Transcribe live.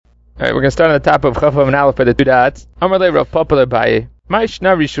Alright, we're going to start on the top of Chaf and Aleph for the two dots. Amarle Rav Papa Baye. What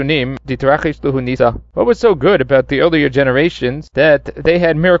was so good about the earlier generations that they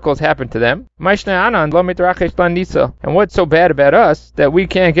had miracles happen to them? And what's so bad about us that we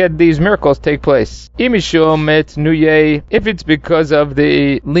can't get these miracles take place? If it's because of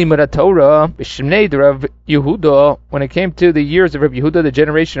the Limud Torah, Rav Yehuda, when it came to the years of Rav Yehuda, the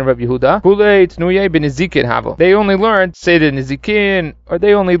generation of Rav Yehuda, they only learned Seder Nizikin, or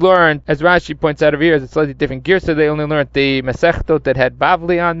they only learned, as Rashi points out over here, it's a slightly different gear, so they only learned the Masechtot that had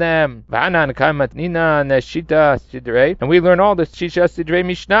Bavli on them, V'anan, Kaimat, Nina, Shita, Sidrei, and we learn all the Shisha, Sidrei,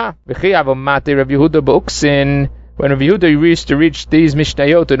 Mishnah. V'chi Rav Yehuda b'Uksin, when Rav Yehuda used to reach these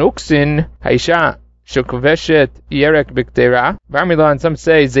Mishnayot and Uksin, Haisha, Shukveshet, Yerek Biktera, Barmila, and some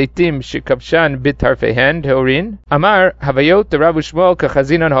say Zaitim, Shikabshan, Bitarfehen, Teorin, Amar, Havayot, the Rav Shmuel,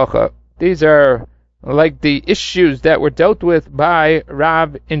 Kachazinan Hocha. These are like the issues that were dealt with by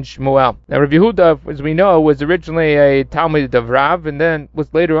Rav in Shmuel. Now, Rav Yehuda, as we know, was originally a Talmud of Rav, and then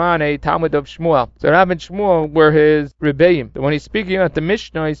was later on a Talmud of Shmuel. So Rav and Shmuel were his Rebbeim. So when he's speaking about the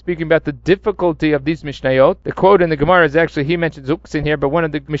Mishnah, he's speaking about the difficulty of these Mishnayot. The quote in the Gemara is actually, he mentions Uksin here, but one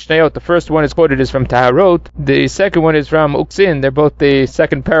of the Mishnayot, the first one is quoted is from Taharot. The second one is from Uksin. They're both the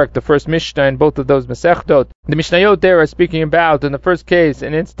second parak, the first Mishnah, in both of those Masechtot. The Mishnayot there are speaking about, in the first case,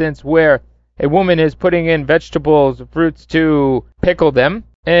 an instance where a woman is putting in vegetables, fruits to pickle them,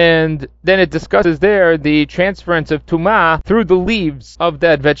 and then it discusses there the transference of tumah through the leaves of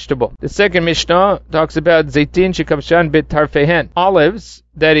that vegetable. The second Mishnah talks about zaitin shekavshan bit tarfehen, olives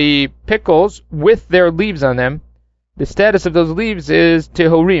that he pickles with their leaves on them. The status of those leaves is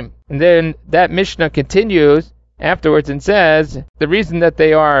tehorim. And then that Mishnah continues afterwards and says the reason that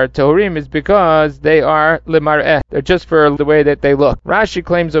they are tehorim is because they are lemar'eh. They're just for the way that they look. Rashi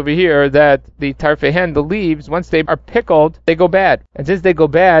claims over here that the tarfehen, the leaves, once they are pickled, they go bad. And since they go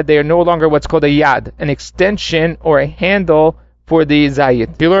bad, they are no longer what's called a yad, an extension or a handle for the zayit.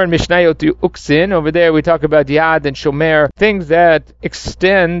 If you learn Mishnayot to Uksin, over there we talk about yad and shomer, things that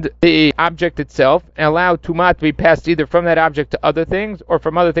extend the object itself and allow tumah to be passed either from that object to other things or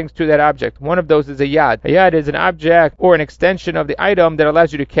from other things to that object. One of those is a yad. A yad is an object or an extension of the item that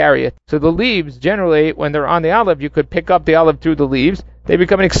allows you to carry it. So the leaves, generally, when they're on the olive, you could pick up the olive through the leaves. They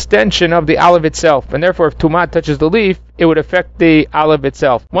become an extension of the olive itself, and therefore if tumah touches the leaf, it would affect the olive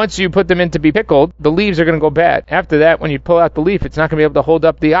itself. Once you put them in to be pickled, the leaves are going to go bad. After that, when you pull out the leaf, it's not going to be able to hold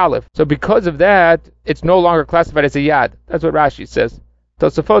up the olive. So because of that, it's no longer classified as a yad. That's what Rashi says.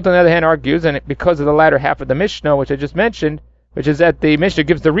 Tosafot, on the other hand, argues, and because of the latter half of the Mishnah, which I just mentioned, which is that the Mishnah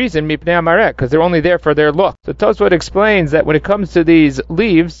gives the reason, mipnei amareh, because they're only there for their look. So Tosafot explains that when it comes to these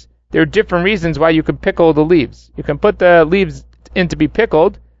leaves, there are different reasons why you can pickle the leaves. You can put the leaves in to be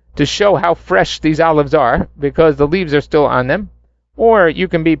pickled to show how fresh these olives are because the leaves are still on them, or you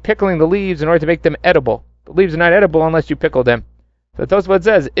can be pickling the leaves in order to make them edible. The leaves are not edible unless you pickle them. So Tosfot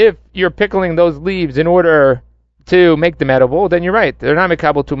says if you're pickling those leaves in order to make them edible, then you're right, they're not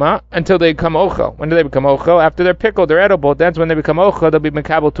mekabel tumah until they become ochel. When do they become ochel? After they're pickled, they're edible. That's when they become ochel. They'll be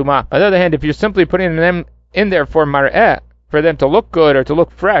mekabel tumah. On the other hand, if you're simply putting them in there for mar'eh, for them to look good or to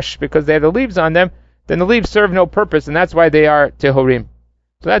look fresh because they have the leaves on them, then the leaves serve no purpose, and that's why they are tehorim.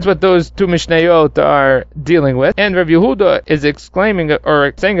 So that's what those two Mishnayot are dealing with. And Rav Yehuda is exclaiming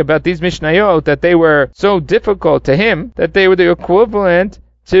or saying about these Mishnayot that they were so difficult to him that they were the equivalent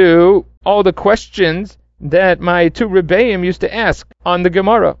to all the questions that my two Rebbeim used to ask on the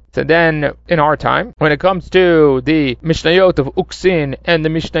Gemara. So then, in our time, when it comes to the Mishnayot of Uksin and the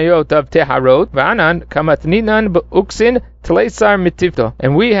Mishnayot of Teharot, V'anan kamatninan b'Uksin Tleisar mitifta.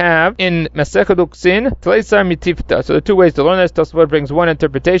 And we have in Masechet Uksin Tleisar mitifta. So the two ways to learn this, Tosfot brings one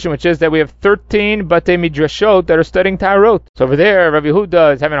interpretation, which is that we have 13 Batei Midrashot that are studying Teharot. So over there, Rav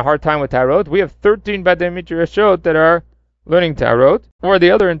Yehuda is having a hard time with Teharot. We have 13 Batei Midrashot that are learning Tarot, or the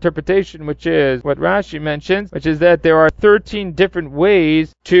other interpretation, which is what Rashi mentions, which is that there are 13 different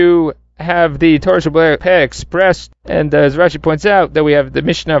ways to have the Torah Sheb'al Peh expressed, and as Rashi points out, that we have the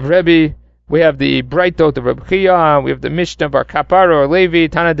Mishnah of Rebbe, we have the Braitot of Reb Chia, we have the Mishnah of Bar Kapara or Levi,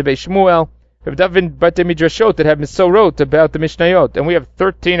 Tana de Shmuel, we have different Batei Midrashot that have Misorot about the Mishnayot, and we have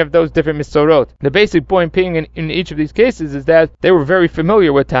 13 of those different Misorot. The basic point being in each of these cases is that they were very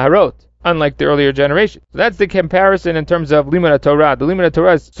familiar with Taharot, unlike the earlier generation. So that's the comparison in terms of Limud Torah. The Limud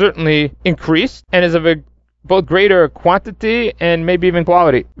Torah is certainly increased and is of a both greater quantity and maybe even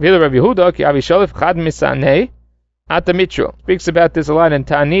quality. Rav Yehuda ki Avishalef Chad Misanei Ata Mitro speaks about this a lot in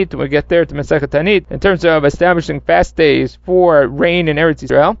Tanit. When we get there to Masechet Tanit, in terms of establishing fast days for rain in Eretz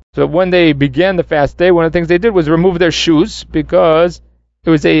Yisrael. So when they began the fast day, one of the things they did was remove their shoes because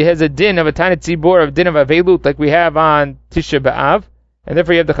it has a din of a Tanit Tzibor, of din of Avelut, like we have on Tisha B'Av. and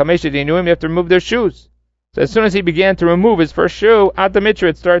therefore you have the Chameshet Inuim, you have to remove their shoes. So as soon as he began to remove his first shoe, at the Mitra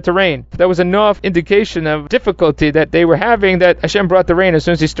it started to rain. That was enough indication of difficulty that they were having that Hashem brought the rain as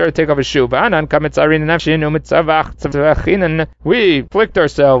soon as he started to take off his shoe. We afflict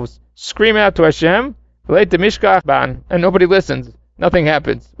ourselves, scream out to Hashem, and nobody listens. Nothing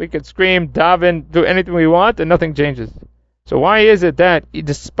happens. We could scream, daven, do anything we want, and nothing changes. So why is it that,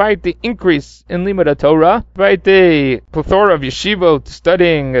 despite the increase in Limud Torah, despite the plethora of yeshivot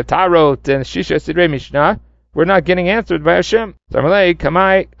studying Tarot and Shisha Sidrei Mishnah, we're not getting answered by Hashem? The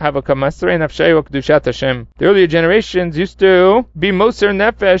earlier generations used to be Moser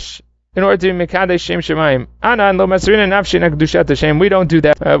Nefesh in order to be Mekadesh Shem Shemaim. We don't do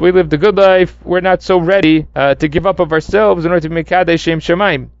that. We live the good life. We're not so ready to give up of ourselves in order to be Mekadesh Shem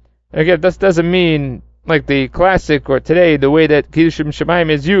Shemaim. Again, this doesn't mean like the classic or today, the way that Kiddush Shemaim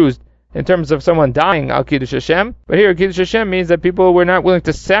is used in terms of someone dying al Kiddush Hashem. But here, Kiddush Hashem means that people were not willing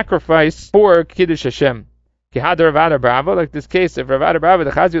to sacrifice for Kiddush Hashem. Like this case of Rav Ada Barava, the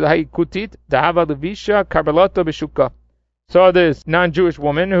Chazi L'Hai Kutit, Dahava Levisha, Karbalato B'Shukka. Saw this non-Jewish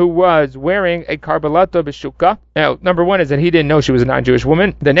woman who was wearing a Karbalato B'Shukka. Now, number one is that he didn't know she was a non-Jewish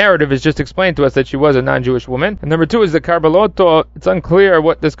woman. The narrative is just explained to us that she was a non-Jewish woman. And number two is the Karbalato. It's unclear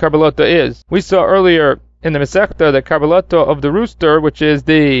what this Karbalato is. We saw earlier in the Masechta the Karbalato of the rooster, which is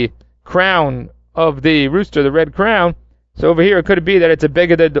the crown of the rooster, the red crown. So over here it could be that it's a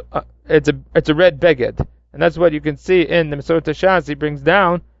beged, it's a red beged. And that's what you can see in the Mesorah Shas. He brings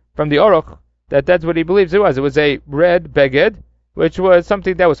down from the Aruch that's what he believes it was. It was a red beged, which was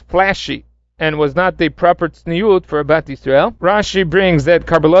something that was flashy and was not the proper tzniut for a Bat Yisrael. Rashi brings that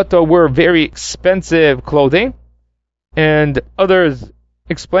Karbalato were very expensive clothing, and others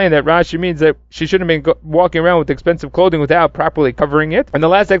explain that Rashi means that she shouldn't have been walking around with expensive clothing without properly covering it. And the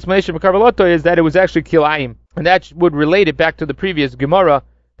last explanation for Karbalato is that it was actually kilayim, and that would relate it back to the previous Gemara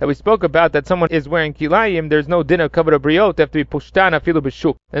that we spoke about, that someone is wearing kilayim, there's no din of kavod briot, they have to be pushtan afilu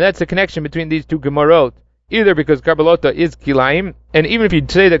b'shuk. And that's the connection between these two Gemarot. Either because Karbalato is kilayim, and even if you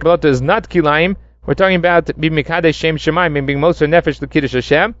say that Karbalato is not kilayim, we're talking about being mikadesh shem shemaim, being moser nefesh l'kiddush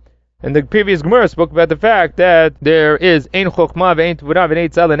Hashem. And the previous Gemara spoke about the fact that there is ein chokhmah ve'ein tvura ve'ein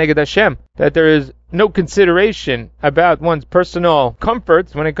tzala neged Hashem, that there is no consideration about one's personal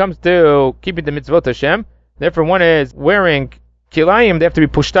comforts when it comes to keeping the mitzvot Hashem. Therefore, one is wearing kilayim, they have to be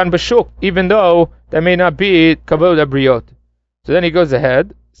pushtan b'shuk, even though that may not be kavod abriot. So then he goes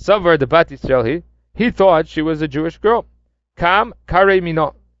ahead, Savar the Bat Yisrael, he thought she was a Jewish girl. Kam kare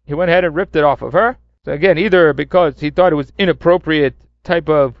mino. He went ahead and ripped it off of her. So again, either because he thought it was inappropriate type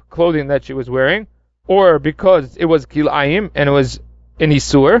of clothing that she was wearing, or because it was kilayim and it was an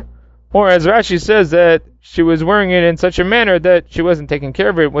isur, or as Rashi says that she was wearing it in such a manner that she wasn't taking care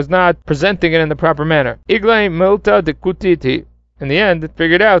of it, was not presenting it in the proper manner. Iglai milta de kutiti. In the end, it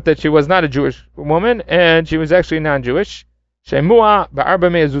figured out that she was not a Jewish woman, and she was actually non-Jewish. Shemua ba'arba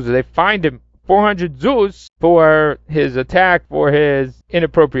mea zuz. They fined him 400 zuz for his attack, for his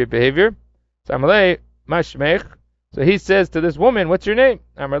inappropriate behavior. Samalei mashmech. So he says to this woman, "What's your name?"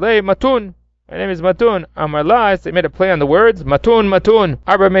 Amarlei Matun. My name is Matun. Amarla. They made a play on the words. Matun, Matun.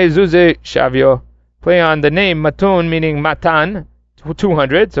 Arba mea zuze shavio. Play on the name Matun, meaning Matan.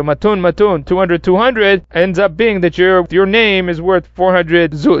 200, so matun, 200 ends up being that your name is worth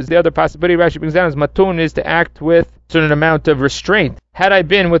 400 zuz. The other possibility Rashi brings down is matun is to act with a certain amount of restraint. Had I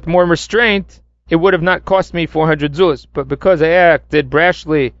been with more restraint, it would have not cost me 400 zuz. But because I acted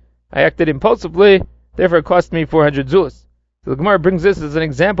brashly, I acted impulsively, therefore it cost me 400 zuz. So the Gemara brings this as an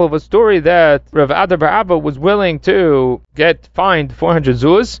example of a story that Rav Ada Barava was willing to get fined 400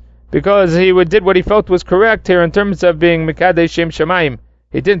 zuz, because he did what he felt was correct here in terms of being Mekadesh Shem Shemaim.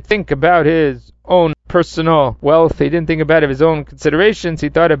 He didn't think about his own personal wealth. He didn't think about his own considerations. He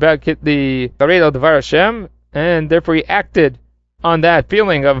thought about the Chared al Dvar Hashem, and therefore he acted on that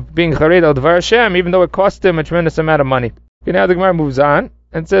feeling of being Chared al Dvar Hashem, even though it cost him a tremendous amount of money. Okay, now the Gemara moves on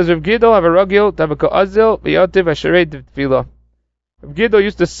and says, Rav Gidol Avarogil Tavako Azil V'yotiv Asherei Tefillah. Rav Gidol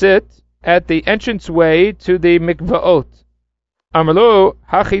used to sit at the entranceway to the mikvaot. Amalu,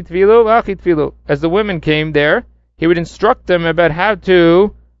 hachit tvilu. As the women came there, he would instruct them about how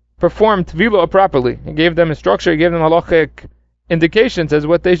to perform tvilu properly. He gave them instruction, he gave them halachic indications as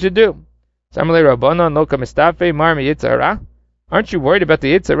what they should do. Aren't you worried about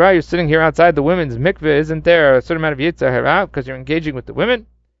the Yetzer Hara? You're sitting here outside the women's mikveh. Isn't there a certain amount of Yetzer Hara because you're engaging with the women?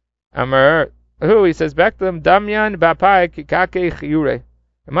 He says back to them, Damyan bapai kikake chiyure.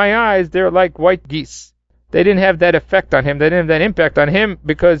 In my eyes, they're like white geese. They didn't have that effect on him. They didn't have that impact on him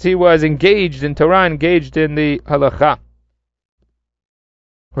because he was engaged in Torah, engaged in the halacha.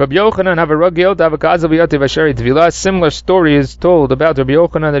 Rabbi Yochanan Havarogil Davakazav Yotiv Ashari Tvila. Similar story is told about Rabbi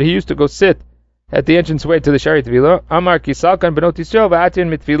Yochanan that he used to go sit at the entranceway to the Shari Tvila. Amar Kisalkan Benot Yisrael V'atin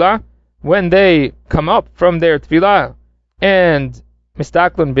Mitvila. When they come up from their Tvila and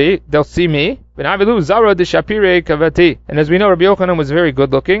Mistaklan bi, they'll see me. And as we know, Rabbi Yochanan was very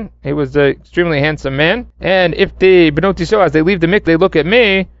good looking. He was an extremely handsome man. And if the Benot Yisrael, as they leave the mikveh, they look at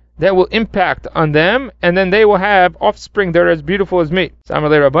me, that will impact on them, and then they will have offspring that are as beautiful as me. Aren't you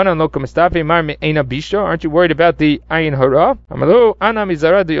worried about the ayin hara?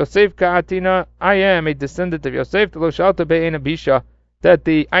 I am a descendant of Yosef, that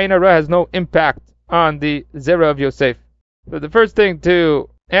the ayin hara has no impact on the zera of Yosef. So the first thing to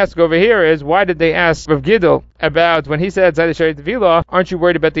ask over here is, why did they ask Rav Gidel about when he said Zayda Shari Tvila, aren't you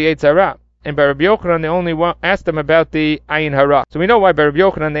worried about the Yetzer Hara? And by Rabbi Yochanan, they only asked him about the ayin hara. So we know why by Rabbi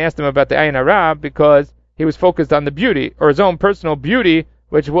Yochanan they asked him about the ayin hara, because he was focused on the beauty, or his own personal beauty,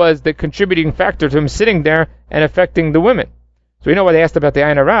 which was the contributing factor to him sitting there and affecting the women. So we know why they asked about the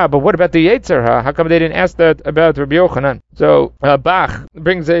ayin hara, but what about the Yetzer Hara? How come they didn't ask that about Rabbi Yochanan? So Bach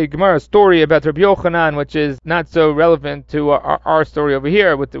brings a Gemara story about Rabbi Yochanan, which is not so relevant to our story over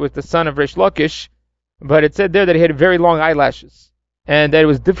here with the son of Rish Lakish, but it said there that he had very long eyelashes, and that it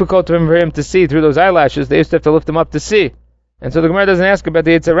was difficult for him to see through those eyelashes. They used to have to lift him up to see. And so the Gemara doesn't ask about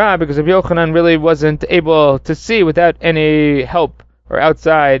the Yetzer Hara because Rabbi Yochanan really wasn't able to see without any help or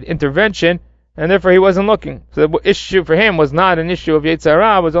outside intervention, and therefore he wasn't looking. So the issue for him was not an issue of Yetzer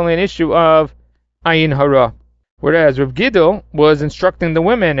Hara, it was only an issue of ayin hara. Whereas Rav Gidel was instructing the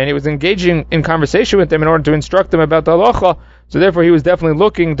women, and he was engaging in conversation with them in order to instruct them about the halacha, so therefore he was definitely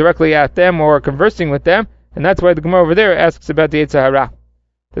looking directly at them or conversing with them, and that's why the Gemara over there asks about the Yetzer Hara.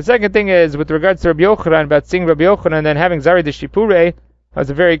 The second thing is, with regards to Rabbi Yochanan, about seeing Rabbi Yochanan and then having Zari de Shipure, was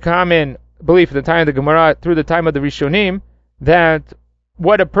a very common belief at the time of the Gemara, through the time of the Rishonim, that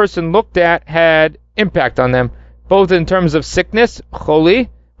what a person looked at had impact on them, both in terms of sickness, choli.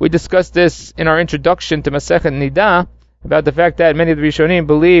 We discussed this in our introduction to Masechet Nida, about the fact that many of the Rishonim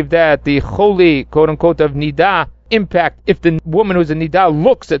believe that the choli, quote-unquote, of Nida, impact, if the woman who's a Nida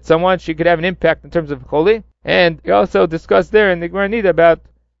looks at someone, she could have an impact in terms of choli. And we also discussed there in the Gemara Nida about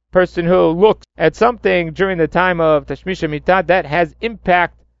person who looks at something during the time of Tashmisha Mitah, that has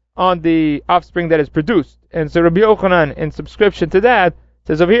impact on the offspring that is produced. And so Rabbi Yochanan, in subscription to that,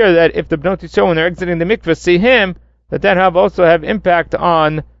 says over here that if the Bnot Yisrael, when they're exiting the mikveh, see him, that have also have impact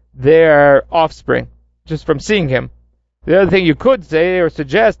on their offspring, just from seeing him. The other thing you could say or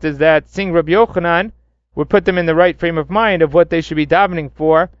suggest is that seeing Rabbi Yochanan would put them in the right frame of mind of what they should be davening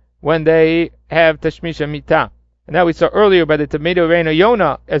for when they have Tashmisha Mitah. And that we saw earlier by the Talmidei Rabbeinu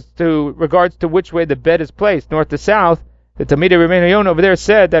Yonah, as to regards to which way the bed is placed, north to south. The Talmidei Rabbeinu Yonah over there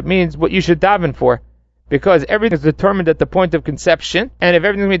said that means what you should daven for, because everything is determined at the point of conception, and if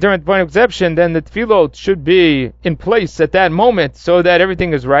everything is determined at the point of conception, then the tefillot should be in place at that moment so that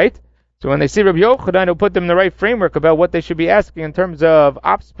everything is right. So when they see Rabbi Yochanan, it'll put them in the right framework about what they should be asking in terms of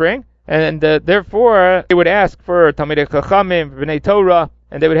offspring, and therefore they would ask for Talmidei Chachamim, B'nai Torah,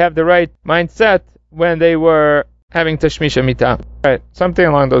 and they would have the right mindset when they were having Tashmisha Mitah. Right, something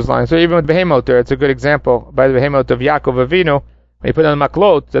along those lines. So even with Behemot there, it's a good example by the Behemot of Yaakov Avinu, when he put on the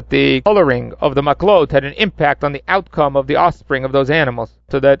maklot, that the coloring of the maklot had an impact on the outcome of the offspring of those animals.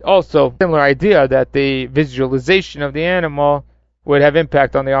 So that also, similar idea that the visualization of the animal would have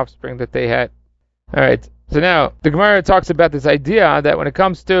impact on the offspring that they had. Alright, so now, the Gemara talks about this idea that when it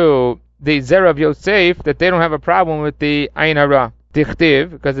comes to the Zera of Yosef, that they don't have a problem with the Ayin Hara.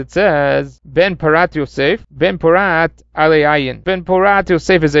 Tichtiv, because it says Ben Porat Yosef, Ben Porat Ale Ayin. Ben Porat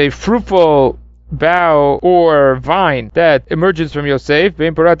Yosef is a fruitful bough or vine that emerges from Yosef.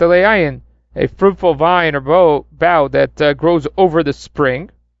 Ben Porat Ale Ayin, a fruitful vine or bough that grows over the spring.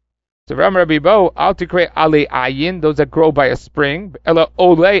 So Ram Rabbi Bo, Al Tikre Ale Ayin, those that grow by a spring. Ela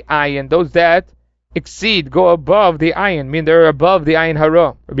Ole Ayin, those that exceed, go above the ayin, mean they're above the ayin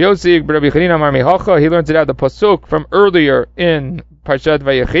hara. Rabbi Yossi, Rabbi Chanina Amar Mihocha, he learns it out of the pasuk from earlier in Parshat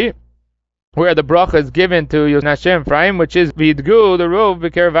Vayechi, where the bracha is given to Hashem Ephraim, which is Vidgu the rov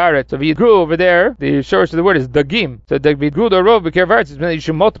b'kerev haaretz. So Vidgu over there, the source of the word is Dagim. So the Vidgu the rov b'kerev haaretz is meant that you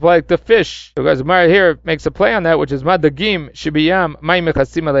should multiply like the fish. Because Mara here makes a play on that, which is Ma Dagim shibiyam may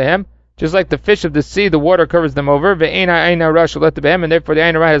mechasim alehem. Just like the fish of the sea, the water covers them over. And therefore the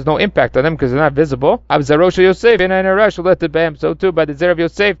ayin hara has no impact on them because they're not visible. So too, by the Zer of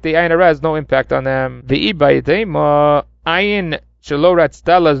Yosef, the ayin hara has no impact on them. The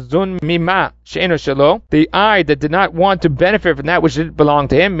eye that did not want to benefit from that which did belong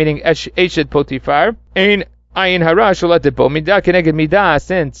to him, meaning Eshet Potifar, ayin hara shalatet bo midah keneged midah,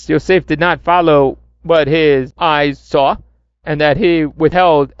 since Yosef did not follow what his eyes saw. and that he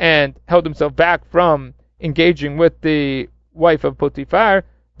withheld and held himself back from engaging with the wife of Potiphar,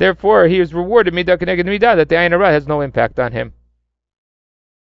 therefore he is rewarded midah keneged midah, that the ayin hara has no impact on him.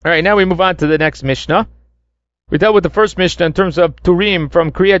 Alright, now we move on to the next Mishnah. We dealt with the first Mishnah in terms of Turim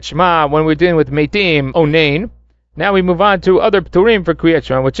from Kriyat Shema when we're dealing with Meitim, Onain. Now we move on to other Turim for Kriyat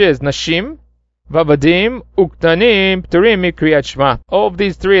Shema, which is Nashim, Vavadim, Uktanim, Turim, Kriyat Shema. All of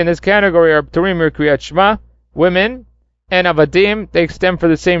these three in this category are Turim, Kriyat Shema, women, and Avadim. They extend for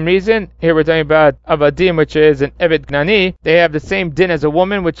the same reason. Here we're talking about Avadim, which is an Evet Gnani. They have the same din as a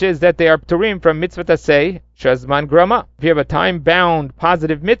woman, which is that they are Turim from Mitzvah Tasei, Shazman Grama. If you have a time-bound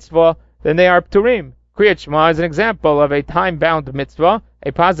positive mitzvah, then they are Turim. Kriyat Shema is an example of a time-bound mitzvah,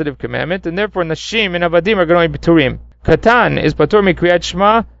 a positive commandment, and therefore Nashim and Avadim are going to be Turim. Katan is Patur mi Kriyat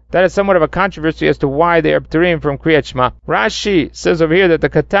Shema. That is somewhat of a controversy as to why they are Turim from Kriyat Shema. Rashi says over here that the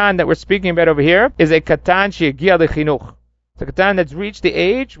Katan that we're speaking about over here is a Katan she'egia lechinuch. It's a Katan that's reached the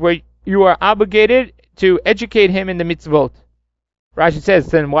age where you are obligated to educate him in the mitzvot. Rashi says,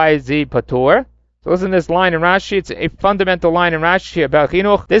 then why is he Patur? So listen to this line in Rashi. It's a fundamental line in Rashi about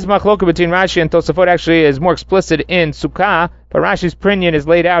chinuch. This machloka between Rashi and Tosafot actually is more explicit in Sukkah, but Rashi's opinion is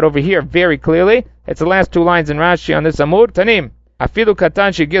laid out over here very clearly. It's the last two lines in Rashi on this Amud. Tanim. Afilu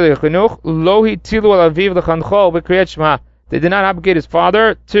katan shegil chinuch lo hitilu al aviv lechanchol b'kriyat shema. They did not obligate his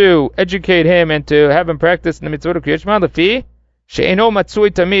father to educate him and to have him practice in the mitzvot of kriyat shema. Lefi she'eno matzui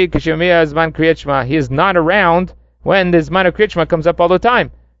tamid k'shemiyah zman kriyat shema. He is not around when the zman of kriyat shema comes up all the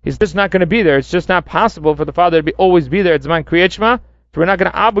time. He's just not going to be there. It's just not possible for the father to always be there at Zman Kriyat Shema. So we're not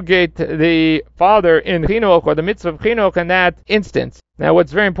going to obligate the father in Chinuch or the mitzvah of Chinuch in that instance. Now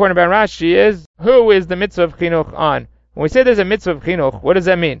what's very important about Rashi is, who is the mitzvah of Chinuch on? When we say there's a mitzvah of Chinuch, what does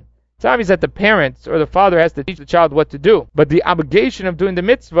that mean? It's obvious that the parents or the father has to teach the child what to do. But the obligation of doing the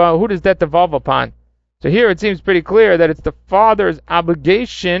mitzvah, who does that devolve upon? So here it seems pretty clear that it's the father's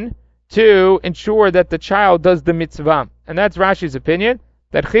obligation to ensure that the child does the mitzvah. And that's Rashi's opinion,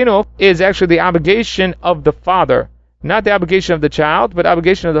 that chinuch is actually the obligation of the father, not the obligation of the child, but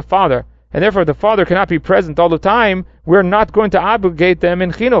obligation of the father. And therefore, if the father cannot be present all the time, we're not going to obligate them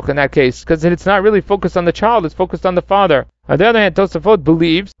in chinuch in that case, because it's not really focused on the child, it's focused on the father. On the other hand, Tosafot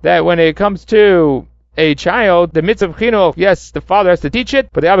believes that when it comes to a child, the mitzvah of chinuch, yes, the father has to teach it,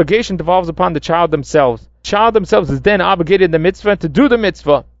 but the obligation devolves upon the child themselves. The child themselves is then obligated in the mitzvah to do the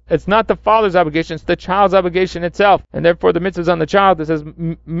mitzvah. It's not the father's obligation, it's the child's obligation itself. And therefore the mitzvah is on the child. This has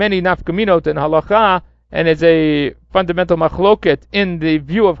many nafkaminot in halacha, and it's a fundamental machloket in the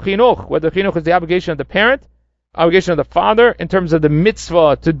view of chinuch, whether chinuch is the obligation of the parent, obligation of the father, in terms of the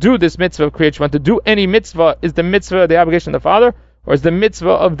mitzvah, to do this mitzvah of Kriyat Shema, to do any mitzvah, is the mitzvah the obligation of the father, or is the mitzvah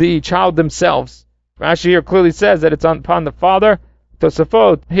of the child themselves? Rashi here clearly says that it's upon the father.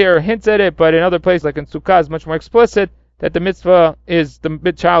 Tosafot here hints at it, but in other places, like in Sukkah, is much more explicit, that the mitzvah is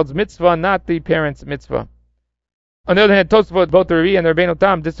the child's mitzvah, not the parent's mitzvah. On the other hand, Tosafot, both the Revi and the Rabbeinu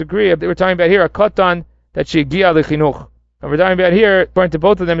Tam disagree. We're talking about here a katan that she'egia lechinuch. And we're talking about here, according to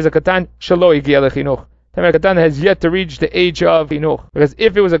both of them, is a katan shelo egia lechinuch. A katan has yet to reach the age of chinuch. Because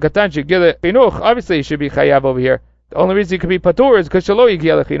if it was a katan she'egia lechinuch, obviously he should be chayav over here. The only reason he could be patur is because shelo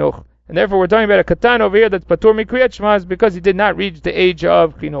egia lechinuch. And therefore we're talking about a katan over here that's patur mi kriyat shema, is because he did not reach the age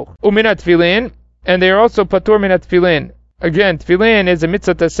of chinuch. Uminat tefillin. And they are also patur minat tefillin. Again, tefillin is a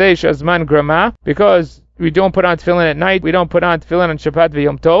mitzvah tasei shazman grama, because we don't put on tefillin at night, we don't put on tefillin on Shabbat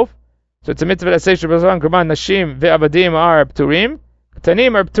v'Yom Tov. So it's a mitzvah tasei shazman grama. Nashim ve'avadim are pturim.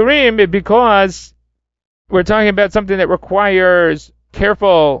 Tanim are pturim because we're talking about something that requires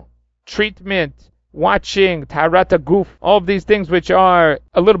careful treatment, watching, tarata guf, all of these things which are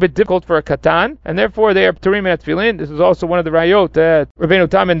a little bit difficult for a katan, and therefore they are pturim and tefillin. This is also one of the rayot that Rabbeinu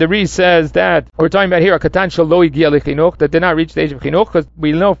Tam and the Ri says that we're talking about here a katan shelo egia lechinuch, that did not reach the age of chinuch, because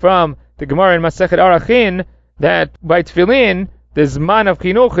we know from the Gemara in Masechet Arachin that by tefillin, the zman of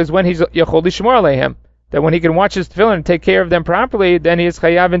chinuch is when he's yachol lishmor aleihem, that when he can watch his tefillin and take care of them properly, then he is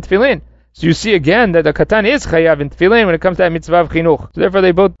chayav in tefillin. So you see again that the katan is chayav in tefillin when it comes to that mitzvah of chinuch. So therefore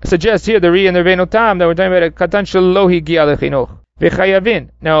they both suggest here, the Ri and the Rabbeinu Tam, that we're talking about a katan shelo egia lechinuch.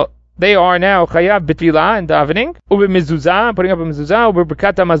 V'chayavin. Now, they are now chayav b'tfilah and davening, u'b'mezuzah, putting up a mezuzah,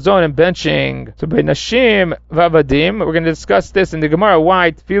 u'b'berkat hamazon and benching. So by nashim v'avadim, we're going to discuss this in the Gemara,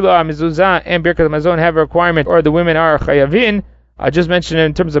 why tfilah, mezuzah, and birkat hamazon have a requirement, or the women are chayavin. I just mentioned it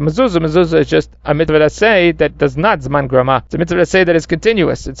in terms of mezuzah. Mezuzah is just a mitzvah tasei that does not zman grama. It's a mitzvah tasei that is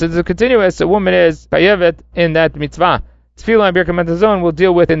continuous. It's a continuous, a woman is chayavet in that mitzvah. Tfilah and birkat hamazon we'll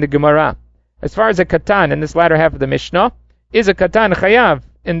deal with in the Gemara. As far as a katan in this latter half of the Mishnah, is a katan chayav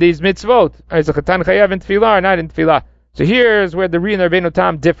in these mitzvot? Or is a katan chayav in tefillah or not in tefillah? So here's where the Ri and the Rabbeinu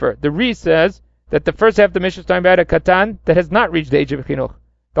Tam differ. The Ri says that the first half of the Mishnah is talking about a katan that has not reached the age of chinuch.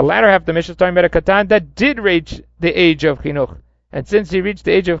 The latter half of the Mishnah is talking about a katan that did reach the age of chinuch. And since he reached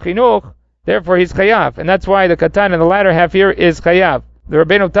the age of chinuch, therefore he's chayav. And that's why the katan in the latter half here is chayav. The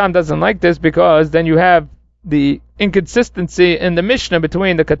Rabbeinu Tam doesn't like this because then you have the inconsistency in the Mishnah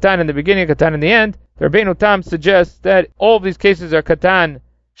between the katan in the beginning and katan in the end. The Rabbeinu Tam suggests that all of these cases are katan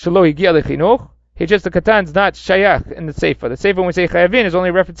shelo higia lechinuch. It's just the katan is not shayach in the Sefer. The Sefer, when we say chayavin, is only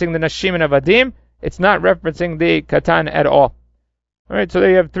referencing the nashim and avadim. It's not referencing the katan at all. Alright, so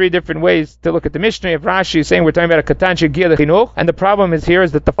there you have three different ways to look at the Mishnah. If Rashi is saying we're talking about a katan shegia lechinuch, and the problem is here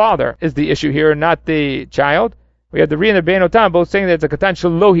is that the father is the issue here, not the child. We have the Ri and the Rabbeinu Tam both saying that it's a katan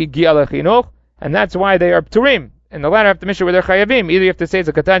shelo higia lechinuch, and that's why they are pturim. In the latter half of the Mishnah where they're chayavim, either you have to say it's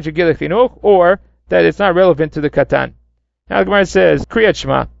a katan shegia lechinuch, or that it's not relevant to the katan. Now the Gemara says, Kriyat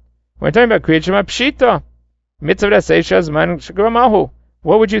Shema. We're talking about Kriyat Shema Pshita. Mitzvah Seisha Zman Gramahu.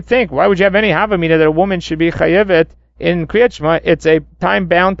 What would you think? Why would you have any havamina that a woman should be chayevet in Kriyat Shema? It's a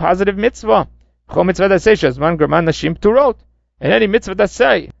time-bound positive mitzvah. Chol mitzvah Seisha Zman Graman Nashim Turot. And any mitzvah that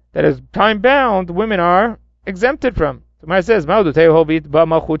say that is time-bound, women are exempted from. The Gemara says,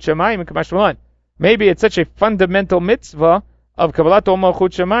 maybe it's such a fundamental mitzvah of Kabbalat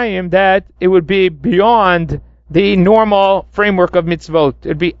Malchut Shamayim that it would be beyond the normal framework of mitzvot. It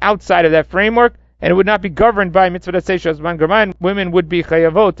would be outside of that framework, and it would not be governed by mitzvah seisha zman graman. Women would be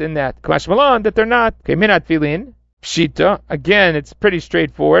chayavot in that. Kamash malan, that they're not. Okay, minat tefillin, pshita. Again, it's pretty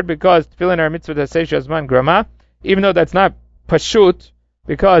straightforward because tefillin are mitzvah seisha zman grama, even though that's not pashut,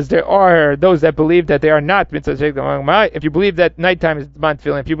 because there are those that believe that they are not mitzvah seisha zman grama. If you believe that nighttime is zman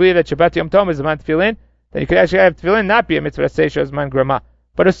tefillin, if you believe that Shabbat Yom Tov is zman tefillin, then you could actually have tefillin not be a mitzvah seisha zman grama.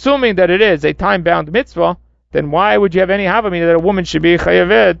 But assuming that it is a time-bound mitzvah, then why would you have any havamina that a woman should be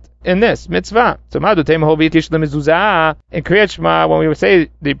chayavet in this mitzvah? So madu teim hovit ish lemezuzah. In Kriyat Shema, when we say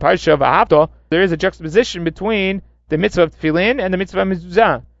the parsha of Ahavta, there is a juxtaposition between the mitzvah of tefillin and the mitzvah of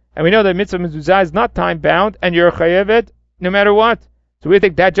mezuzah. And we know that mitzvah of mezuzah is not time bound, and you're chayavet no matter what. So we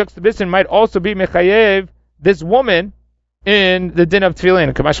think that juxtaposition might also be mechayev this woman in the din of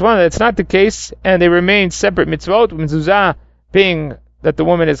tefillin. Kamashvan, that's not the case, and they remain separate mitzvot. Mezuzah being that the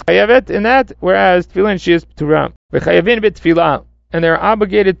woman is chayavet in that, whereas tefillin she is p'tura. V'chayavin b'tefillah, and they're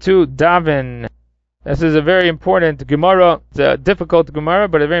obligated to daven. This is a very important Gemara. It's a difficult Gemara,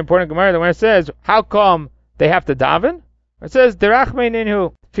 but a very important Gemara. The one says, how come they have to daven? It says, derachmei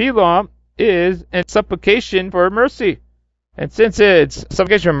ninhu. Tefillah is a supplication for mercy. And since it's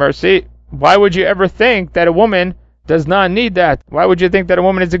supplication for mercy, why would you ever think that a woman does not need that? Why would you think that a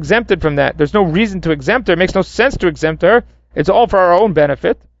woman is exempted from that? There's no reason to exempt her. It makes no sense to exempt her. It's all for our own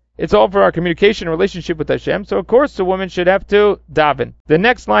benefit. It's all for our communication and relationship with Hashem. So of course the woman should have to daven. The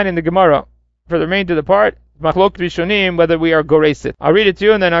next line in the Gemara, for the remainder of the part, machlok rishonim, whether we are goresit. I'll read it to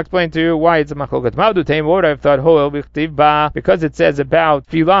you and then I'll explain to you why it's a machloket. Ma'adu teim, what I've thought, hoel b'chtiv ba, because it says about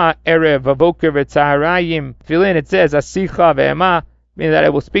tefillah, erev, avoker, v'tzaharayim, tefillin, it says asicha ve'ema, meaning that I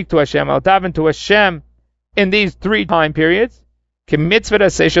will speak to Hashem, I'll daven to Hashem in these three time periods. Ki mitzvah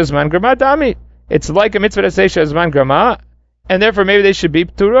seisha zman grama dami. It's like a mitzvah seisha zman grama, and therefore maybe they should be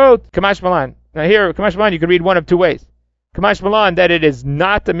p'turot. Kamash malan. Now here, Kamash malan, you can read one of two ways. Kamash malan, that it is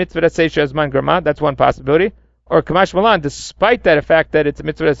not a mitzvah seisha zman grama, that's one possibility. Or Kamash malan, despite that fact that it's a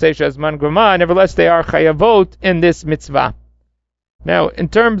mitzvah seisha zman grama, nevertheless they are chayavot in this mitzvah. Now, in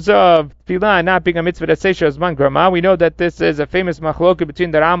terms of tefillah not being a mitzvah seisha zman grama, we know that this is a famous machloket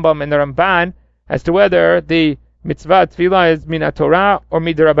between the Rambam and the Ramban as to whether the mitzvah tefillah is min Torah or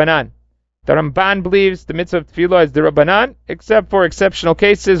midrabanan. The Ramban believes the mitzvah of tefillah is the Rabbanan, except for exceptional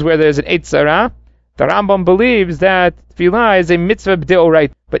cases where there's an Eitzara. The Rambam believes that tefillah is a mitzvah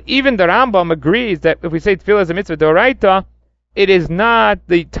b'deoraita. But even the Rambam agrees that if we say tefillah is a mitzvah b'deoraita, it is not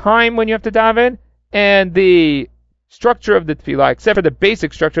the time when you have to daven, and the structure of the tefillah, except for the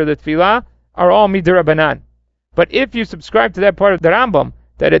basic structure of the tefillah, are all midrabanan. But if you subscribe to that part of the Rambam,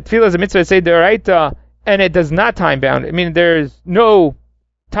 that tefillah is a mitzvah b'deoraita, and it does not time bound, I mean there's no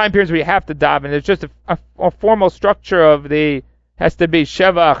time periods where you have to daven. There's just a formal structure of has to be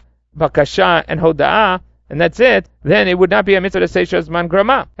shevach, bakasha, and hoda'ah, and that's it. Then it would not be a mitzvah seisha zman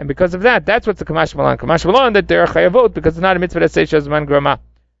grama. And because of that, that's what's the kamash malan. Kamash malan, that they are chayavot because it's not a mitzvah seisha zman grama.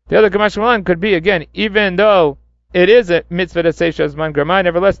 The other kamash malan could be, again, even though it is a mitzvah seisha zman grama,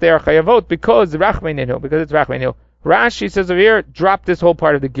 nevertheless they are chayavot because rachmei ninhu, because it's rachmei ninhu. Rashi says over here, drop this whole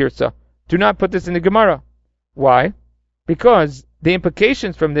part of the girsa. Do not put this in the Gemara. Why? Because the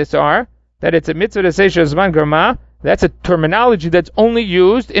implications from this are that it's a mitzvah seisha zman grama. That's a terminology that's only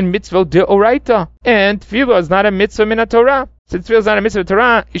used in mitzvah deoraita. And tefillah is not a mitzvah min Torah. Since tefillah is not a mitzvah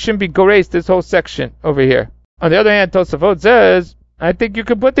Torah, you shouldn't be goreis this whole section over here. On the other hand, Tosafot says, I think you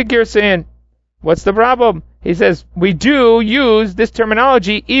could put the girsa in. What's the problem? He says, we do use this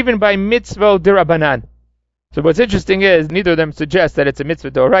terminology even by mitzvah derabanan. So what's interesting is, neither of them suggest that it's a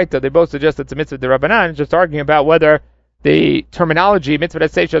mitzvah d'oraita. They both suggest it's a mitzvah derabanan, just arguing about whether the terminology, mitzvah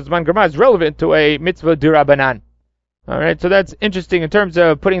d'seisha zman grama, is relevant to a mitzvah derabanan. Alright, so that's interesting in terms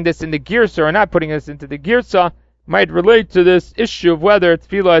of putting this in the girsa or not putting this into the girsa, might relate to this issue of whether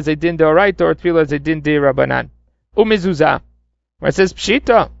tefillah is a din d'oraita or tefillah is a din d'rabanan. Umizuzah, where it says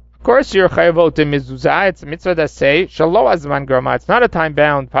pshita, of course you're chayavot in mizuzah, it's a mitzvah d'sei, shalo azman grama, it's not a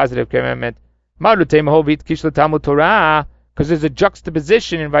time-bound positive commandment. Because there's a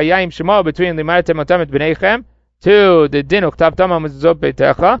juxtaposition in Vayayim Shema between Limaratem Otam et B'neichem to the din Uchtav Tamam Mezuzot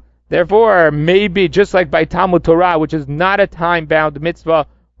Beitecha. Therefore, maybe just like by Talmud Torah, which is not a time-bound mitzvah,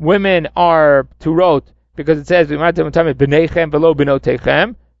 women are turot because it says Limaratem Otam et B'neichem v'lo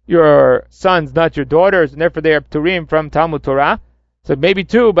b'notechem, your sons, not your daughters, and therefore they are turim from Talmud Torah. So maybe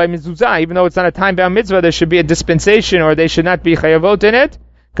too by mezuzah, even though it's not a time-bound mitzvah, there should be a dispensation or they should not be chayavot in it.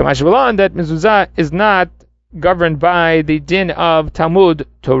 Kamash V'lan, that mezuzah is not governed by the din of Talmud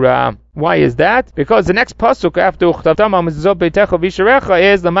Torah. Why is that? Because the next pasuk after Uchtavtama mezuzot beitecha v'isharecha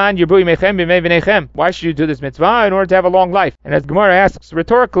is Laman Yirbu Yimechem B'mei V'nechem. Why should you do this mitzvah? In order to have a long life. And as Gemara asks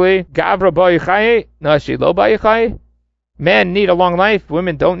rhetorically, Gavra Ba'ichaye, Nashi Lo Ba'ichaye? Men need a long life,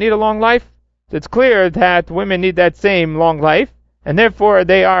 women don't need a long life. So it's clear that women need that same long life. And therefore,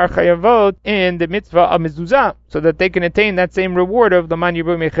 they are chayavot in the mitzvah of mezuzah, so that they can attain that same reward of the man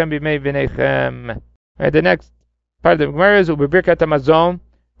yibu mechem b'mei v'nechem. Right, the next part of the Gemara is Ubirkat HaMazon.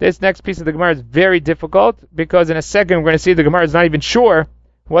 This next piece of the Gemara is very difficult, because in a second we're going to see the Gemara is not even sure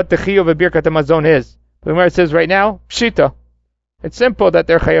what the chiyuv of Birkat HaMazon is. The Gemara says right now, pshita. It's simple that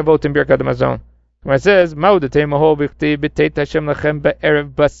they're chayavot in Birkat HaMazon. The Gemara says, Ma'udatei maho b'chti b'teit Hashem lechem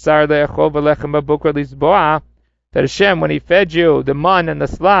be'erev basar le'echol v'lechem b'bukra lisboah. That Hashem, when He fed you the man and the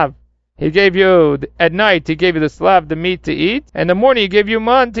slav, He gave you, at night, He gave you the slav, the meat to eat, and in the morning He gave you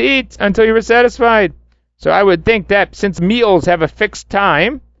man to eat until you were satisfied. So I would think that since meals have a fixed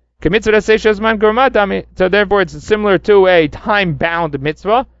time, so therefore it's similar to a time-bound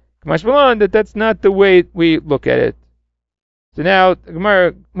mitzvah, that's not the way we look at it. So now, the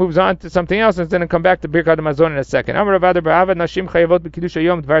Gemara moves on to something else, and then come back to Birkat HaMazon in a second.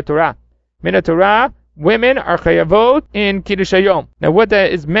 Mina Torah, women are chayavot in Kiddush Hayom. Now what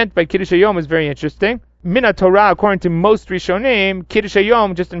that is meant by Kiddush Hayom is very interesting. Mina Torah, according to most Rishonim, Kiddush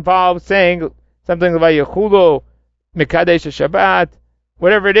Hayom just involves saying something like Yechulo, Mekadesh Shabbat,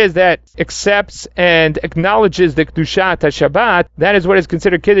 whatever it is that accepts and acknowledges the Kedushat HaShabbat, that is what is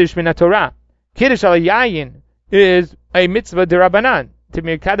considered Kiddush Mina Torah. Kiddush Al Yayin is a mitzvah derabanan. To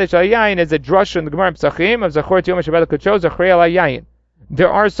Mekadesh Al Yayin is a drush in the Gemara Pesachim of Zachor Yom HaShabbat HaKadosh Zachrei Al Yayin.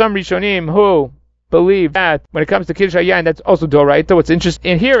 There are some Rishonim who believe that when it comes to Kiddush HaYayin, that's also Doraita. What's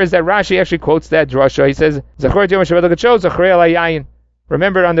interesting in here is that Rashi actually quotes that drasha. He says, Zachor Yom HaShabbat HaKadosh Zachrei Al Yayin.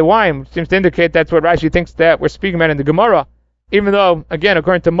 Remember on the wine, which seems to indicate that's what Rashi thinks that we're speaking about in the Gemara. Even though, again,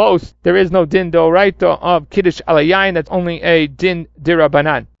 according to most, there is no din Doraita of Kiddush Al Yayin, that's only a din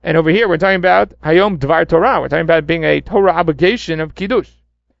Dirabanan. And over here, we're talking about Hayom Dvar Torah. We're talking about being a Torah obligation of Kiddush.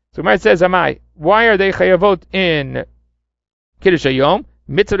 So Gemara says, Amai, why are they chayavot in Kiddush Hayom?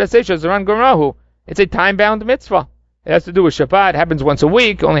 Mitzvah D'Seisha Zaran Gorahu. It's a time-bound mitzvah. It has to do with Shabbat. It happens once a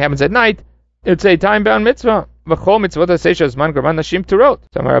week. Only happens at night. It's a time-bound mitzvah. V'chol mitzvot ha'seisha zman garman nashim turot.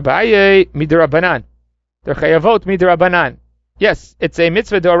 Samar Abaye midrabanan. They're chayavot midrabanan. Yes, it's a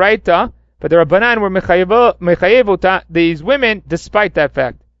mitzvah d'oraita, but the Rabbanan were mechayevot these women despite that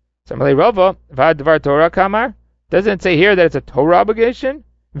fact. Samar Rava v'ad dvar Torah kamar. Doesn't it say here that it's a Torah obligation?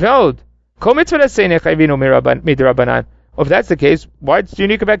 V'od. Kol mitzvot ha'seisha chayvinu midrabanan. If that's the case, what's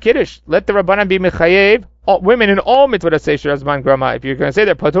unique about Kiddush? Let the Rabbanan be mechayev women in all mitzvot ha'seisha azman grama. If you're going to say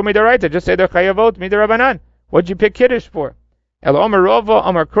they're patur midaraita, just say they're chayavot midrabanan. What'd you pick Kiddush for? El Omer Rova,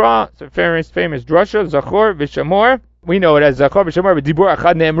 Omer Kra, it's a famous drasha, Zachor, Vishamor. We know it as Zachor, Vishamor, but Dibur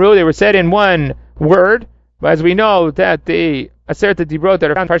Achad Ne'emru. They were said in one word, but as we know that the Aseret Dibrot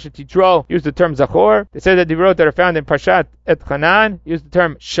that are found in Parshat Yitro use the term Zachor. They said that Dibrot that are found in Parshat Et Hanan use the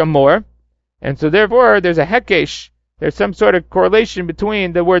term Shamor. And so therefore, there's a Hekesh. There's some sort of correlation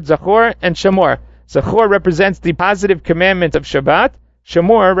between the word Zachor and Shamor. Zachor represents the positive commandments of Shabbat.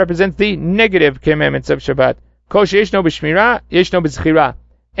 Shamor represents the negative commandments of Shabbat. Kol she'yeshno b'shmira, yeshno b'zchira.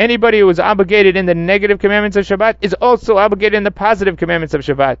 Anybody who is obligated in the negative commandments of Shabbat is also obligated in the positive commandments of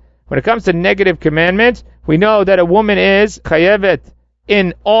Shabbat. When it comes to negative commandments, we know that a woman is chayevet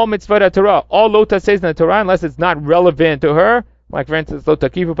in all mitzvot Torah, all lo taseh in the Torah, unless it's not relevant to her. Like for instance, lo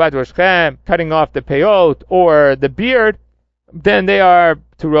takifu pat roshchem, cutting off the peyot or the beard, then they are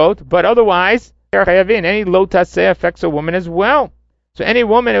turot. But otherwise, they are chayavin. Any lo taseh affects a woman as well. So any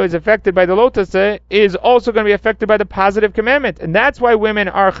woman who is affected by the lotase is also going to be affected by the positive commandment. And that's why women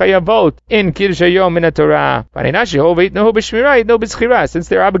are chayavot in Kiddush Hayom min Torah. Since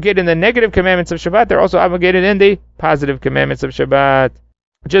they're obligated in the negative commandments of Shabbat, they're also obligated in the positive commandments of Shabbat.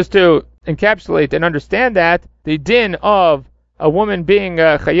 Just to encapsulate and understand that, the din of a woman being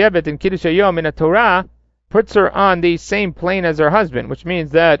chayavet in Kiddush Hayom min Torah puts her on the same plane as her husband, which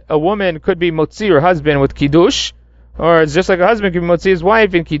means that a woman could be motzi her husband with Kiddush, or it's just like a husband can be motzi his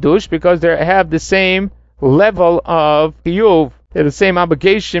wife in Kiddush, because they have the same level of chiyuv, they have the same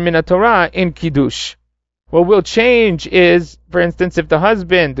obligation min Torah in Kiddush. What will change is, for instance, if the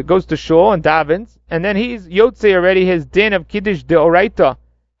husband goes to shul and davens, and then he's yotze already his din of Kiddush deoraita,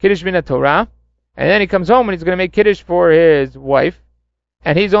 Kiddush min Torah, and then he comes home and he's going to make Kiddush for his wife,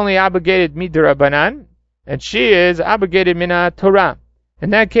 and he's only obligated midrabanan, and she is obligated min Torah. In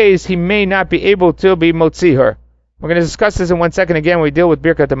that case, he may not be able to be motzi her. We're going to discuss this in 1 second again when we deal with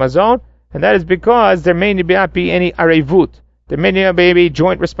Birkat HaMazon, and that is because there may not be any arevut. There may not be any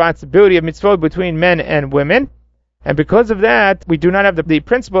joint responsibility of mitzvot between men and women, and because of that, we do not have the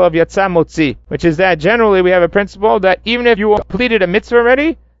principle of Yatsa Motzi, which is that generally we have a principle that even if you completed a mitzvah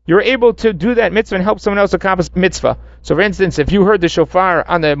already, you're able to do that mitzvah and help someone else accomplish mitzvah. So for instance, if you heard the shofar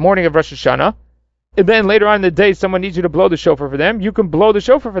on the morning of Rosh Hashanah, and then later on in the day someone needs you to blow the shofar for them, you can blow the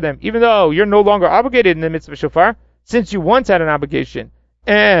shofar for them, even though you're no longer obligated in the mitzvah shofar, since you once had an obligation,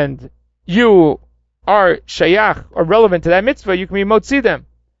 and you are shayach, or relevant to that mitzvah, you can be motzi them.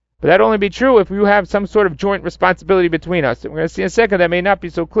 But that'll only be true if you have some sort of joint responsibility between us. And we're going to see in a second that may not be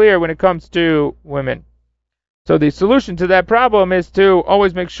so clear when it comes to women. So the solution to that problem is to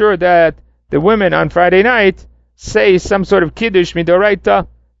always make sure that the women on Friday night say some sort of kiddush midoraita.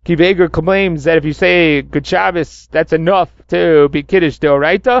 Kiveger claims that if you say Good Shabbos, that's enough to be kiddush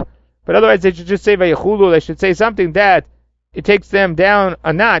deoraita. But otherwise they should just say vayechulu. They should say something that it takes them down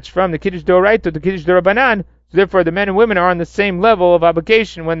a notch from the kiddush deoraita to kiddush deorabanan. So therefore the men and women are on the same level of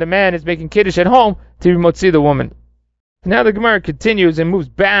obligation when the man is making kiddush at home to be motzi the woman. Now the Gemara continues and moves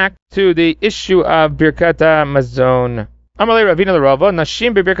back to the issue of Birkat HaMazon. Amalei Ravina l'Rava,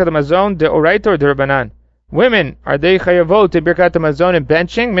 Nashim beBirkat HaMazon deoraita or deorabanan. Women, are they chayavot to Birkat HaMazon and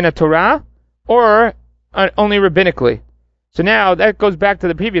benching min Torah, or only rabbinically? So now that goes back to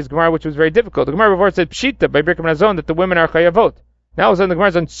the previous Gemara, which was very difficult. The Gemara before said pshita by Birkat HaMazon that the women are chayavot. Now all of a sudden the Gemara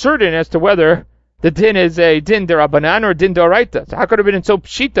is uncertain as to whether the din is a din derabanan or a din deoraita. So how could it have been so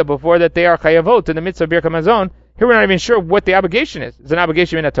pshita before that they are chayavot in the midst of Birkat HaMazon? Here we're not even sure what the obligation is. Is it an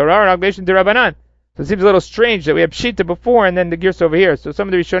obligation in a Torah or an obligation derabanan? So it seems a little strange that we have pshita before and then the girsa over here. So some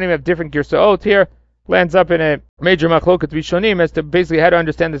of the Rishonim have different girsaot here. Lands up in a major machloket Rishonim as to basically how to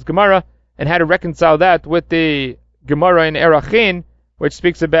understand this Gemara and how to reconcile that with the Gemara in Erachin, which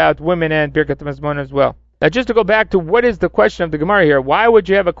speaks about women and Birkat HaMazon as well. Now just to go back to what is the question of the Gemara here, why would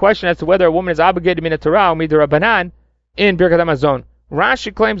you have a question as to whether a woman is obligated min Torah or midrabanan in Birkat HaMazon?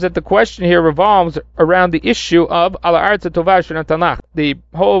 Rashi claims that the question here revolves around the issue of ala arza tova shel Tanakh. The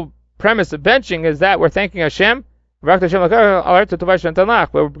whole premise of benching is that we're thanking Hashem, we're giving Hashem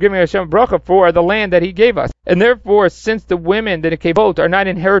bracha for the land that He gave us. And therefore, since the women, the nekevot, are not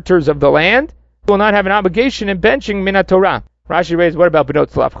inheritors of the land, will not have an obligation in benching min Torah. Rashi raised, what about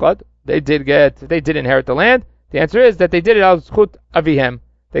Benot Tzlafchad? They did inherit the land. The answer is that they did it al zchut avihem.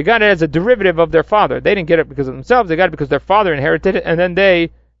 They got it as a derivative of their father. They didn't get it because of themselves. They got it because their father inherited it, and then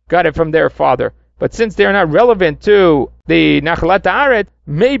they got it from their father. But since they are not relevant to the Nachalat Haaretz,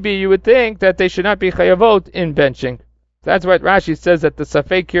 maybe you would think that they should not be chayavot in benching. That's what Rashi says, that the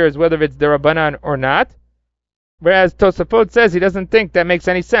safek here is whether it's derabanan or not. Whereas Tosafot says he doesn't think that makes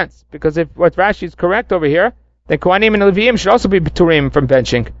any sense. Because if what Rashi is correct over here, then Kohanim and Leviim should also be B'turim from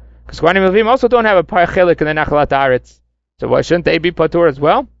benching. Because Kohanim and Leviim also don't have a parchelik in the Nachalat Haaretz. So why shouldn't they be patur as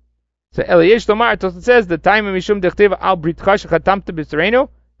well? So Eliyesh Lomar Tosafot says the time in Mishum Dechtiv al Britcha Shechatamta B'Yisraenu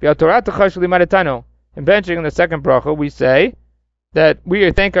V'Torah Techa Shelimaretanu. In benching in the second bracha we say that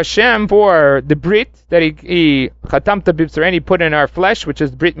we thank Hashem for the Brit that He Chatamta B'Yisraenu put in our flesh, which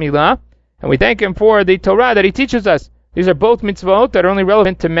is Brit Milah, and we thank Him for the Torah that He teaches us. These are both mitzvot that are only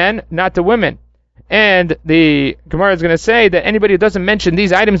relevant to men, not to women. And the Gemara is going to say that anybody who doesn't mention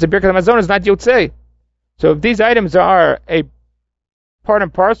these items in Birkat HaMazon is not Yotzei. So if these items are a part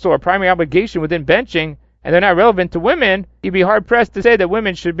and parcel or primary obligation within benching, and they're not relevant to women, you'd be hard-pressed to say that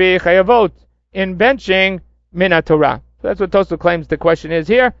women should be chayavot in benching min Torah. So that's what Tosfos claims the question is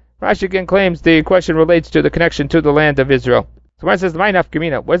here. Rashi again claims the question relates to the connection to the land of Israel. So one says, "My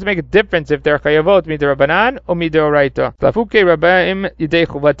nafkamina. What does it make a difference if they're chayavot midrabanan or midoraita? Lafuke rabbaim yidei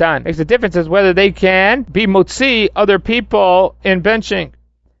chuvatan. Makes a difference as whether they can be motzi other people in benching.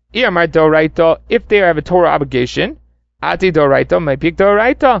 If they have a Torah obligation, Ati doraita, my big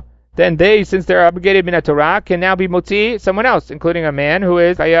doraita. Then they, since they're obligated min Torah, can now be motzi someone else, including a man who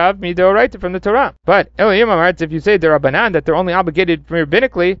is chayav midoraita from the Torah. But if you say they're abanan, that they're only obligated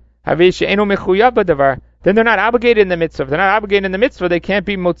rabbinically, then they're not obligated in the mitzvah. If they're not obligated in the mitzvah, they can't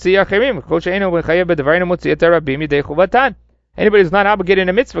be motzi acherim. Anybody who's not obligated in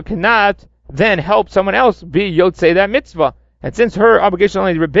a mitzvah cannot then help someone else be yotzei that mitzvah. And since her obligation is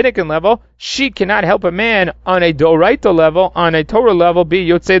only rabbinic level, she cannot help a man on a doraita level, on a Torah level, be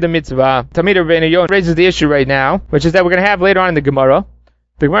yotzei the mitzvah. Talmid Rabbeinu Yon raises the issue right now, which is that we're going to have later on in the Gemara.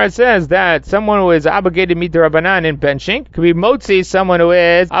 The Gemara says that someone who is obligated midrabanan in benching could be motzi someone who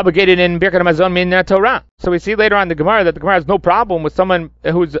is obligated in Birkat Hamazon min Torah. So we see later on in the Gemara that the Gemara has no problem with someone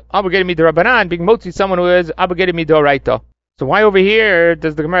who's obligated midrabanan being motzi someone who is obligated midoraita. So why over here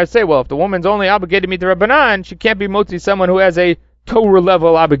does the Gemara say, well, if the woman's only obligated midrabanan, she can't be motzi someone who has a Torah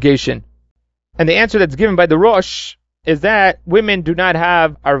level obligation? And the answer that's given by the Rosh is that women do not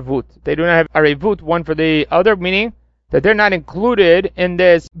have arvut. They do not have arevut one for the other, meaning that they're not included in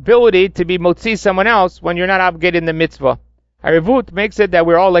this ability to be motzi someone else when you're not obligated in the mitzvah. Arevut makes it that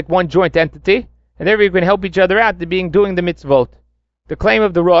we're all like one joint entity, and therefore you can help each other out to doing the mitzvot. The claim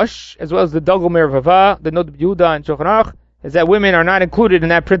of the Rosh, as well as the Dogel Mervava, the Nod Yehuda, and Shulchan Aruch, is that women are not included in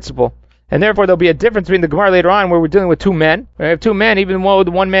that principle. And therefore there'll be a difference between the Gemara later on where we're dealing with two men. We have two men, even though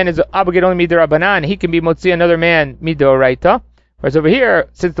the one man is obligated only midorabanan, he can be motzi another man midoraita. Whereas over here,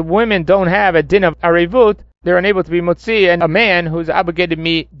 since the women don't have a din of arevut, they're unable to be motzi and a man who's obligated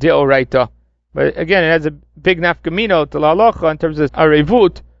midoraita. But again, it has a big nafkamino to la halacha in terms of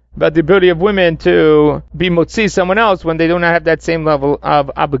arevut, about the ability of women to be motzi someone else when they do not have that same level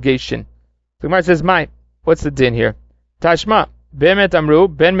of obligation. The Gemara says, what's the din here? Tashma, Be'emet Amru,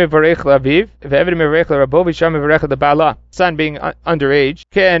 Ben Mevarech Laviv, Ve'eved Mevarech Larabo, V'isham Mevarech Labala. Son being underage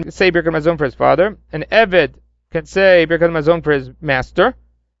can say Birkat Hamazon for his father. An Eved can say Birkat Hamazon for his master.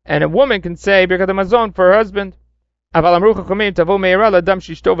 And a woman can say Birkat Hamazon for her husband. Aval Amru Chachamim Tavo Meira Ladam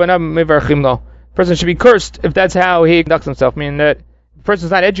Shishto V'anav Mevarchim Lo. Person should be cursed if that's how he conducts himself, meaning that the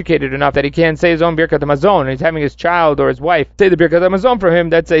person's not educated enough that he can't say his own Birkat Hamazon, and he's having his child or his wife say the Birkat Hamazon for him.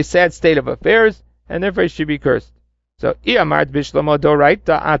 That's a sad state of affairs, and therefore he should be cursed. So, if you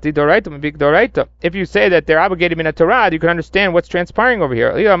say that they're obligated in a Torah, you can understand what's transpiring over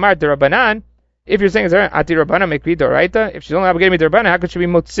here. If you're saying, if she's only obligated in Rabbanan, how could she be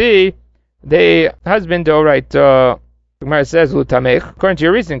motzi the husband doraita? The Gemara says, according to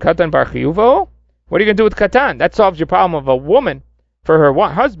your reason, katan bar chiyuvo. What are you going to do with katan? That solves your problem of a woman for her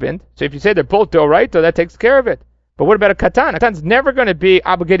husband. So if you say they're both doraita, that takes care of it. But what about a katan? A katan's never going to be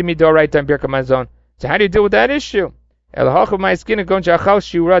obligated in doraita and Birkat Hamazon. So how do you deal with that issue? The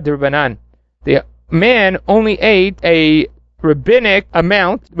man only ate a rabbinic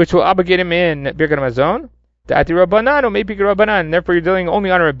amount, which will obligate him in Birkat Hamazon. And therefore you're dealing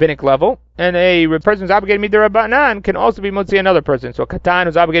only on a rabbinic level. And a person who's obligated midirabanan can also be motzi another person. So a katan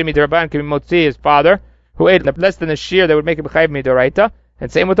who's obligated midirabanan can be motzi his father, who ate less than a shear that would make him chayav midoraita.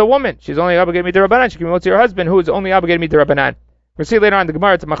 And same with a woman. She's only obligated midirabanan. She can be motzi her husband, who is only obligated midirabanan. We'll see later on in the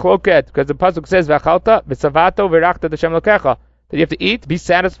Gemara, it's a machloket, because the pasuk says, V'achalta, v'savato, v'rachta d'Hashem lokecha, that you have to eat, be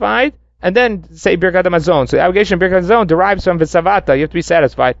satisfied, and then say Birkat Hamazon. So the obligation of Birkat Hamazon derives from v'savata, you have to be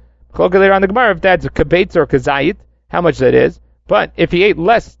satisfied. Machloket later on in the Gemara, if that's a kabetz or kazayit, how much that is. But if he ate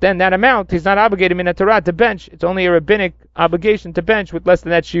less than that amount, he's not obligated in a Torah to bench. It's only a rabbinic obligation to bench with less than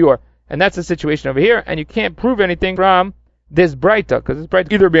that shiur. And that's the situation over here, and you can't prove anything from this Breita, because this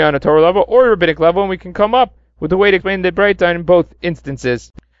Breita either be on a Torah level or a rabbinic level, and we can come up with a way to explain the Breita in both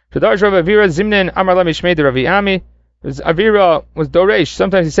instances. Shadash Rav Avira Zimnan Amar La Mishmei de Ravi Ami. Avira was Doresh.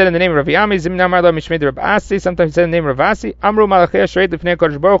 Sometimes he said in the name of Ravi Ami. Zimnan Amar La Mishmei de Rav Asi. Sometimes he said in the name of Rav Asi. Amru Malachei Ashreit Lifnei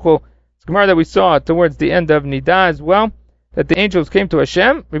Kodesh Baruch Hu. It's Gemara that we saw towards the end of Nida as well, that the angels came to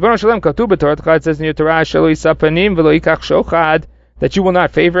Hashem. Ribono Shalom Katuv b'Torah. It says in your Torah, Shelo Yisa Panim V'lo Yikach Shochad, that you will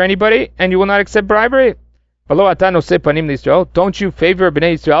not favor anybody and you will not accept bribery. V'lo Ata Nosei Panim L'Yisrael. Don't you favor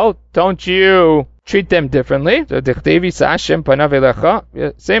Bnei Yisrael? Don't you treat them differently? So Hashem panav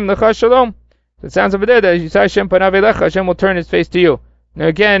elecha, same lecha shalom. So it sounds over there that Hashem panav elecha, Hashem will turn His face to you. Now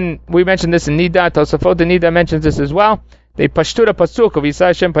again, we mentioned this in Nida. Tosafot the Nida mentions this as well. The Pashtura pasuk of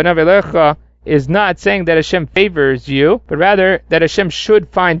Hashem panav elecha is not saying that Hashem favors you, but rather that Hashem should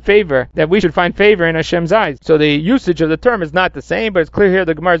find favor, that we should find favor in Hashem's eyes. So the usage of the term is not the same, but it's clear here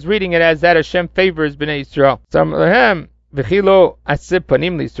the Gemara is reading it as that Hashem favors Bnei Yisrael. V'chilo asib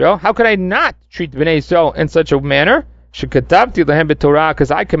panim l'Yisrael. How could I not treat Bnei Yisrael in such a manner? Shekatabti lehem b'Torah,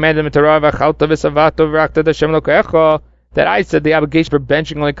 because I commanded them in Torah, v'chalta v'savato v'rakta d'Hashem lokecha, that I said the obligation for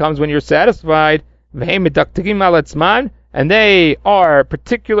benching only comes when you're satisfied. V'hem medaktigim al etzman, and they are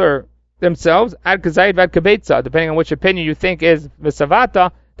particular themselves, ad kazayit vad kabetza, depending on which opinion you think is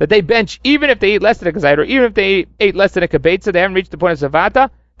v'savata, that they bench even if they eat less than a kazayit, or even if they ate less than a kabetza, they haven't reached the point of savata,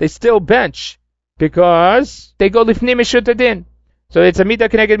 they still bench, because they go lifnim mishut din. So it's a midah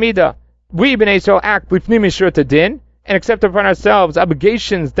keneged midah. We b'nei Yisrael act lifnim mishut din, and accept upon ourselves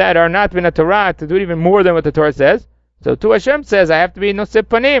obligations that are not in the Torah to do even more than what the Torah says. So to Hashem says, I have to be noseh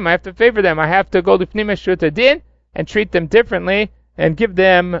panim, I have to favor them, I have to go lifnim mishut din, and treat them differently, and give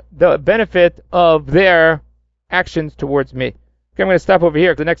them the benefit of their actions towards me. Okay, I'm going to stop over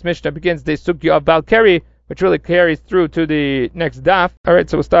here. The next Mishnah begins the Sugya of Balkari, which really carries through to the next daf. Alright,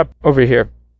 so we'll stop over here.